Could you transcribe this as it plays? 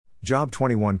Job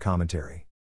 21 Commentary.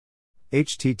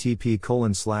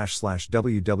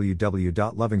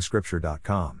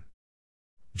 http://www.lovingscripture.com.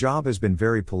 Job has been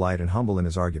very polite and humble in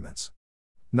his arguments.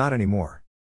 Not anymore.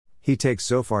 He takes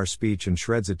Zophar's speech and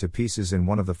shreds it to pieces in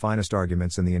one of the finest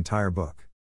arguments in the entire book.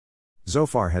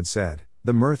 Zophar had said,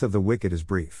 "The mirth of the wicked is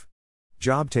brief."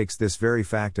 Job takes this very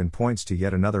fact and points to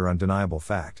yet another undeniable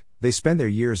fact: they spend their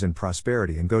years in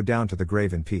prosperity and go down to the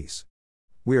grave in peace.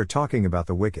 We are talking about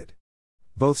the wicked.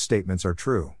 Both statements are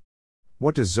true.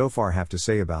 What does Zophar have to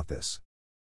say about this?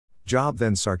 Job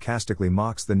then sarcastically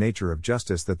mocks the nature of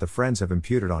justice that the friends have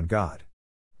imputed on God.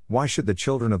 Why should the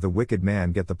children of the wicked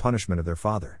man get the punishment of their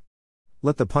father?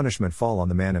 Let the punishment fall on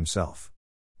the man himself.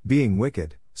 Being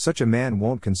wicked, such a man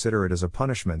won't consider it as a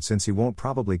punishment, since he won't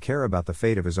probably care about the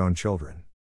fate of his own children.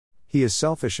 He is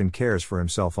selfish and cares for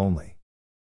himself only.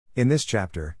 In this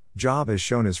chapter, Job has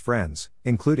shown his friends,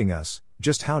 including us,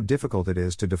 just how difficult it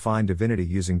is to define divinity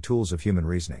using tools of human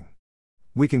reasoning.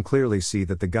 We can clearly see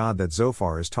that the God that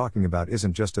Zophar is talking about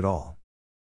isn't just at all.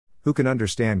 Who can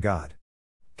understand God?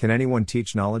 Can anyone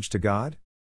teach knowledge to God?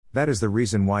 That is the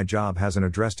reason why Job hasn't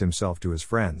addressed himself to his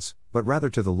friends, but rather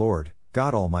to the Lord,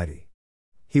 God Almighty.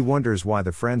 He wonders why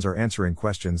the friends are answering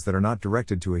questions that are not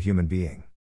directed to a human being.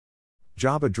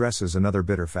 Job addresses another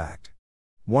bitter fact.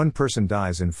 One person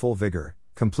dies in full vigor,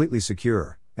 completely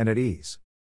secure, and at ease.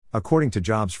 According to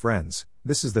Job's friends,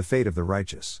 this is the fate of the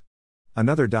righteous.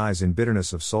 Another dies in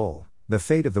bitterness of soul, the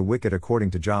fate of the wicked according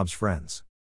to Job's friends.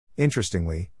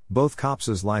 Interestingly, both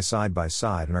corpses lie side by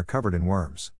side and are covered in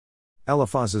worms.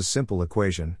 Eliphaz's simple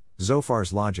equation,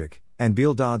 Zophar's logic, and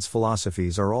Bildad's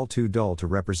philosophies are all too dull to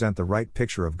represent the right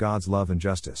picture of God's love and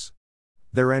justice.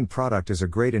 Their end product is a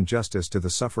great injustice to the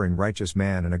suffering righteous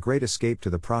man and a great escape to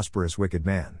the prosperous wicked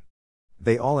man.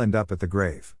 They all end up at the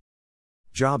grave.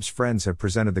 Job's friends have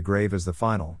presented the grave as the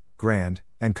final, grand,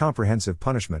 and comprehensive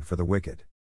punishment for the wicked.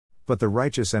 But the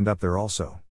righteous end up there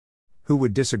also. Who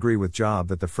would disagree with Job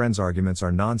that the friends' arguments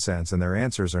are nonsense and their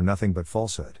answers are nothing but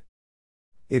falsehood?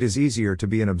 It is easier to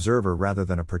be an observer rather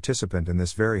than a participant in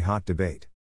this very hot debate.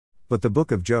 But the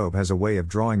book of Job has a way of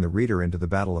drawing the reader into the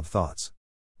battle of thoughts.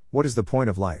 What is the point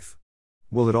of life?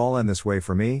 Will it all end this way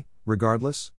for me,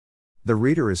 regardless? The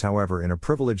reader is, however, in a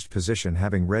privileged position,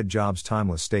 having read Job's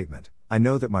timeless statement, "I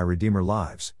know that my Redeemer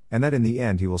lives, and that in the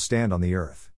end he will stand on the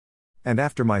earth. And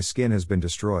after my skin has been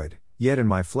destroyed, yet in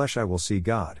my flesh I will see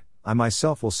God, I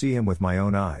myself will see him with my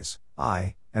own eyes,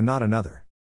 I, and not another.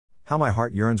 How my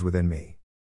heart yearns within me.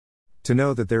 To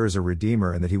know that there is a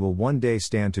Redeemer and that he will one day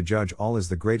stand to judge all is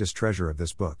the greatest treasure of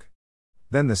this book.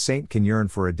 Then the saint can yearn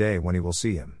for a day when he will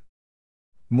see him."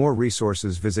 More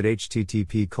resources, visit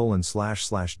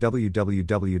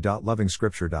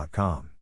http://www.lovingscripture.com.